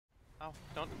Oh,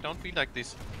 don't be like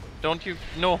this. Don't you?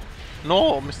 No,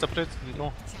 no, Mr. President,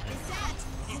 no.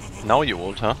 Now you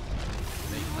ult, huh?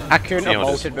 I couldn't have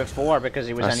ulted before because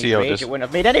he was any rage. It wouldn't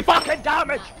have made any fucking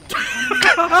damage.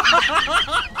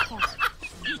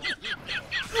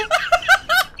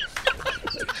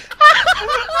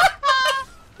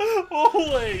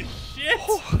 Holy shit!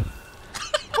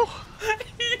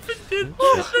 He even did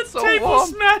the table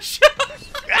smash!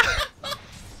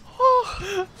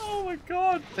 Oh my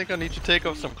god! I think I need to take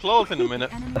off some clothes in a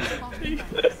minute.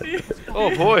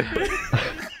 Oh boy!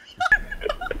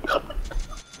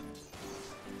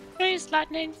 Grease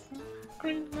lightning!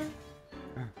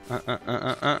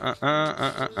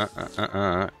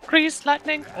 Grease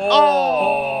lightning!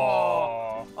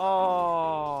 Oh!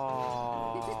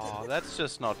 Oh! That's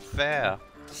just not fair.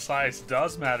 Size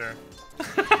does matter.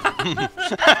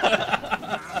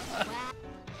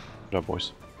 No,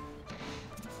 boys.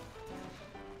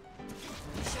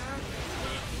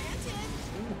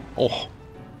 Oh!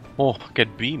 Oh,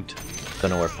 get beamed.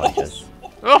 Don't know where punch is.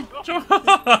 Oh!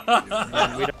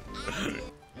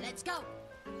 Let's go.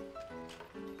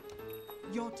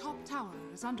 Your top tower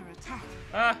is under attack.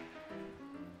 Ah!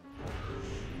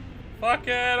 Fuck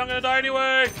it, I'm gonna die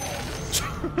anyway!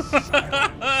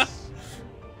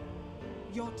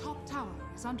 Your top tower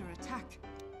is under attack.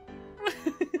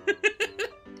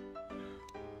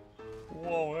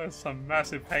 Whoa, there's some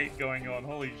massive hate going on,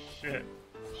 holy shit.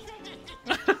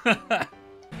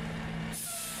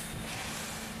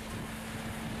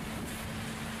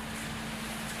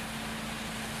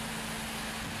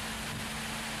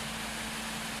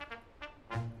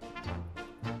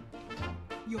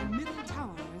 Your middle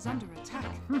tower is under attack.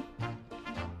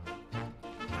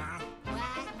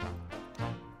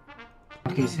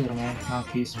 He's here, man.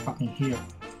 He's fucking here.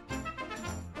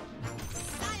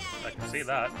 I can see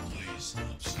that.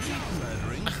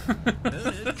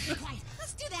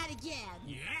 Let's do that again.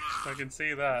 I can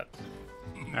see that.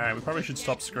 Alright, we probably should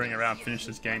stop screwing around, finish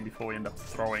this game before we end up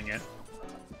throwing it.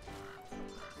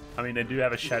 I mean, they do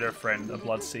have a Shadow Friend, a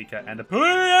Bloodseeker, and a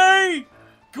Hey!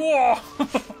 Go on!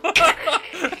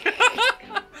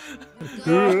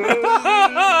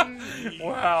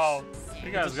 Wow.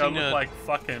 You guys gotta look like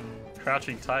fucking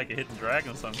Crouching Tiger, Hidden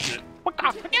Dragon or some shit.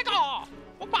 Oh,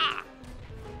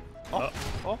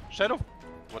 oh, Shadow.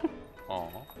 What? Oh.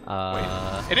 Wait.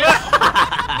 It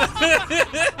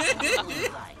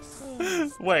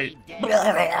is! Wait. He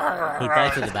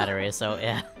died through the battery, so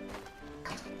yeah.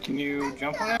 Can you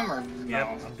jump on him or no? Yep,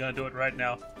 I'm gonna do it right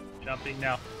now. Jumping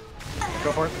now.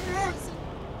 Go for it.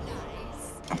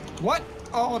 What?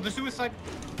 Oh, the suicide.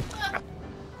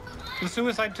 The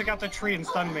suicide took out the tree and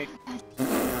stunned me.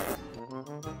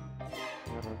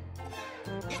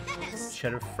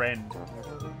 Shadow Friend.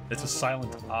 It's a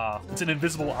silent R. It's an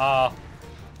invisible R.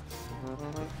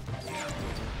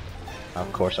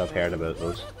 Of course I've heard about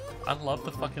those. I love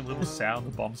the fucking little sound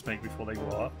the bombs make before they go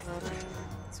up.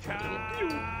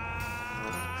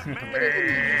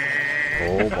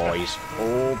 Oh boys.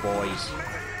 Oh boys.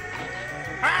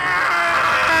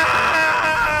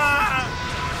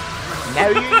 Now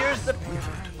you use the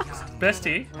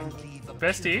Bestie.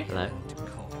 Bestie. Hello.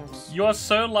 You are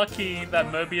so lucky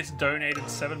that Mobius donated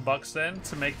 $7 then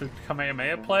to make the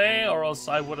Kamehameha play, or else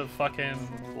I would have fucking,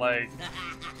 like...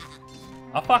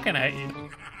 I fucking hate you.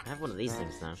 I have one of these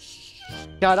things now.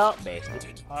 Shut up,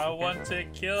 bestie. I want to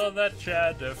kill that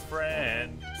Shadow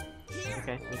Friend.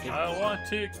 Okay, okay. I want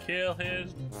to kill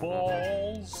his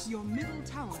balls. Your middle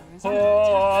tower is under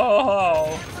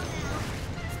Oh!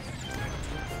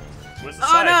 Where's the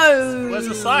scythe? no! Where's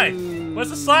the scythe? Where's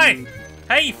the scythe?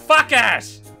 Hey, you fuck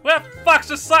ass! Where the fuck's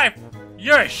the scythe?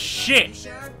 You're a shit!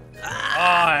 Oh,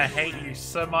 I hate you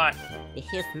so much. It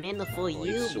is meant for you,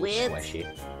 It's so with. squishy.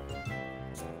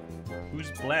 Who's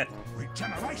bled?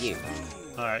 You.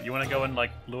 Alright, you wanna go and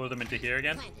like lure them into here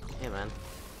again? Yeah, man.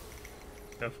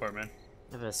 Go for it, man.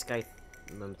 I have a scythe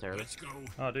momentarily.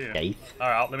 Oh, do you? Scythe?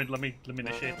 Alright, let me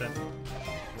initiate then.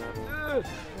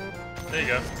 There you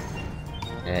go.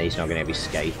 Yeah, he's not gonna be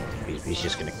scythe. He's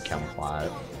just gonna camouflage.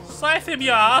 Scythe him,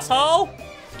 you asshole!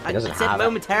 He doesn't I said have it.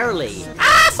 momentarily.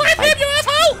 Ah! Scythe him, you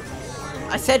asshole!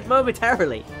 I said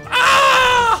momentarily.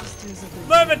 Ah!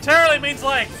 Momentarily means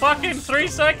like fucking 3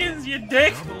 seconds, you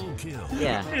dick!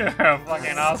 Yeah. You're a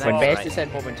fucking asshole. When Bestie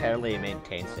said momentarily, he meant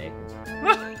 10 seconds.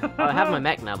 Oh, I have my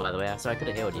mech now, by the way, so I could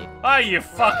have healed you. Oh, you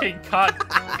fucking cunt!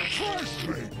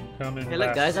 Coming Hey, look,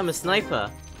 back. guys, I'm a sniper.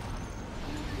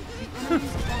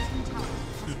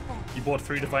 You bought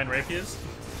 3 Divine Rapiers?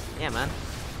 Yeah, man.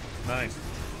 Nice.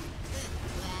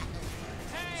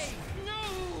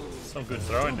 Some good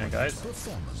throwing there, guys.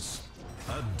 Performance.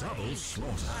 A double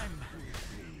slaughter.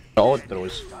 Solid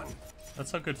throws.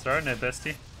 That's a good throw there,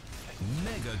 bestie.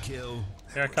 Mega kill.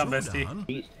 Here I come, bestie.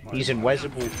 He's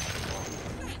invisible.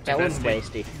 Kill him,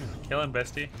 bestie. Kill him,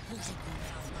 bestie.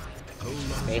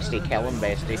 Bestie, kill him,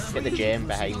 bestie. Get the gem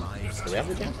behind. Do we have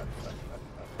the gem?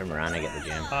 Or Miranda get the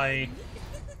gem? Hi.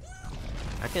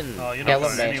 I can. Oh, you're Kill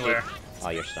not him, going bestie. anywhere. Oh,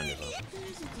 you're stunned as well.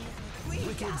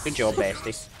 Good job,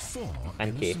 bestie.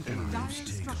 Thank you. Dire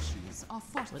structures are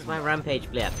Where's fortified. my rampage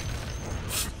blip?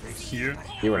 You.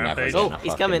 You were never Rampage. getting Oh, a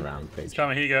he's fucking coming. rampage. He's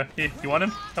coming, here you go. Here, you want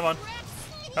him? Come on.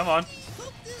 Come on.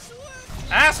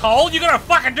 Asshole, you gonna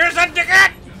fucking do something,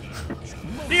 dickhead?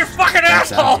 You fucking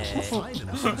asshole!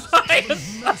 You're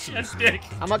such a dick.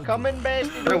 I'm a coming,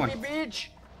 bestie. Don't be bitch.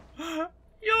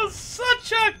 You're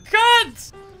such a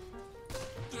cunt!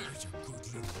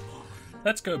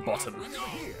 Let's go bottom.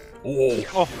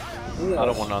 Oh, I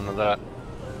don't want none of that.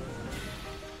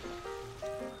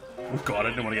 Oh god, I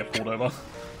didn't want to get pulled over.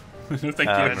 Thank you.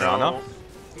 Miranda?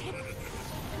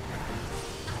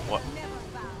 What?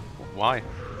 Why?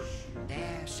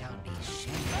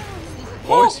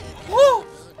 Boys. Oh!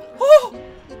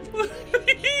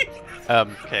 Oh!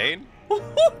 Kane?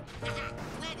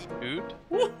 Dude?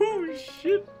 Oh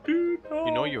shit, dude. Oh.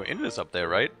 You know you're in this up there,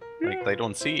 right? Like, Yeah. they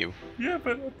don't see you. Yeah,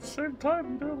 but at the same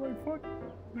time, you know, like, fuck.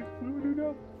 Like, what do we do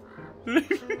now?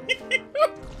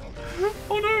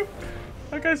 Oh no!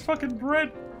 That guy's fucking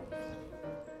bread.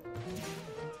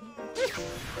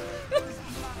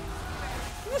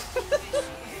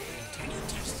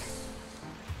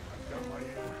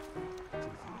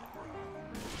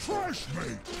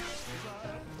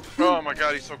 Oh my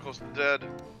god, he's so close to dead.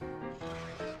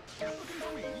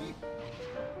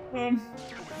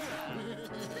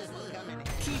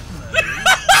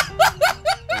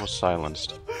 I was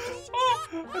silenced.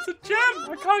 Oh, that's a gem!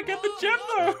 I can't get the gem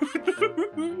though!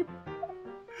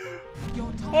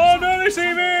 Your top Oh no, they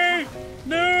see me!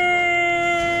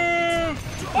 No!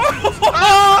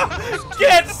 Oh,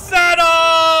 get set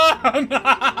on!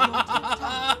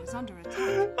 tower is under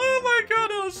attack. Oh my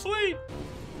god, I was asleep!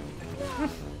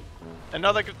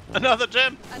 Another gem! Another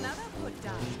put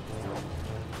down.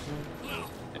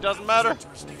 It doesn't matter.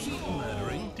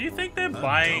 Do you think they're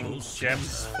buying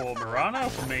gems for Mirana or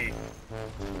for me?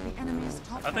 The enemy's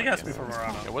top I think it has to be for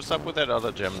Mirana. Yeah, what's up with that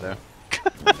other gem there?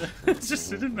 It's just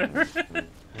sitting there.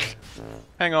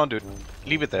 Hang on, dude.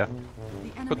 Leave it there.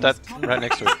 the Put that enemy's top right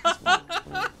next to it.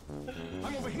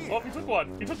 Oh, he took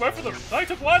one. He took both of them. No, he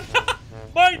took one.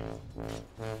 Mine.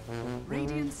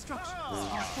 Radiant structures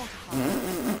are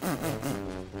fortified.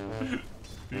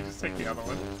 Did you just take the other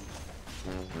one?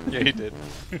 Yeah, he did.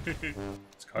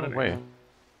 It's gotta No be. way.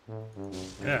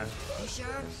 Yeah.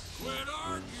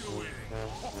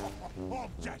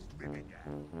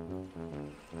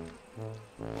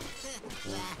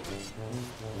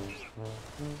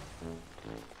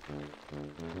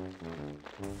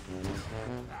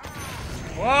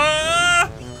 Whoa!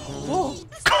 Oh!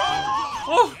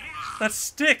 Oh! That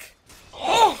stick!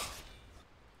 Oh!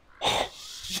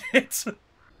 Shit!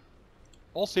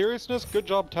 All seriousness, good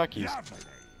job, Techies.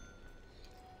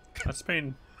 That's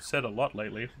been said a lot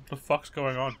lately. What the fuck's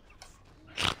going on?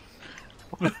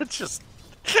 Just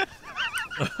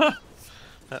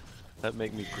that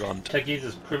make me grunt. Techies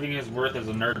is proving his worth as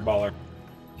a nerd baller.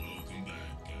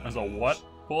 As a what?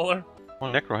 Baller? Oh,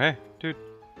 Necro, hey, dude.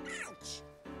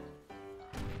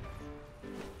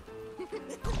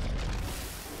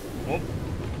 Oh.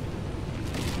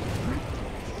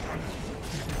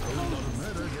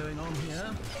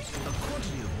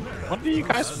 What do you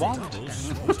guys want?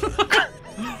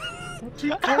 What do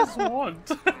you guys want?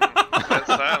 That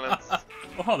silence.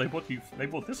 Oh, they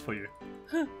bought this for you.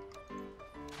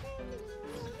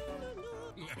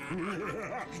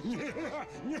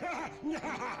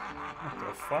 What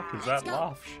the fuck is that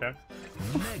laugh, Chef?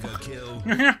 Mega kill.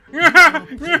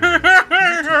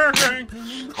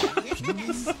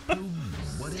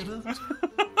 Whatever.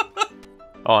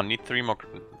 Oh, I need three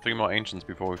more ancients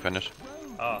before we finish.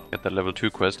 Oh, Get the level 2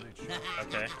 quest.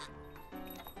 okay.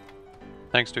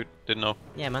 Thanks, dude. Didn't know.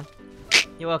 Yeah, man.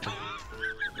 You're welcome.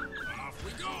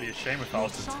 It'd be a shame if I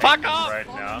was to take Fuck him off! right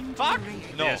now. Fuck!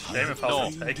 It'd be No. a shame if I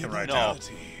was to take him right no. now.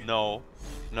 No.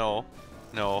 No.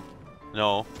 No.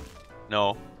 No.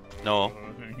 No. No.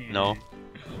 No.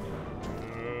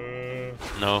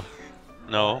 No.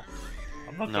 No.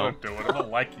 I'm not No. gonna do it. I'm not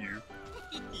like you.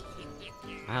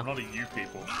 I'm Wow. not a you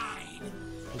people.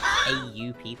 Hey,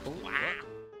 you people.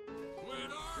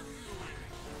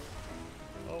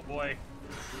 Oh boy.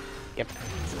 Yep.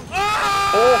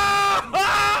 Oh!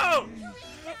 Oh!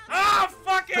 Oh!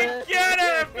 Fucking get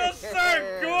it! It feels so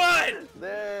good!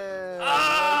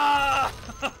 Ah!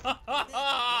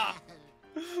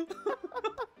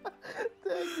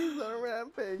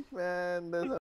 rampage, man. There's a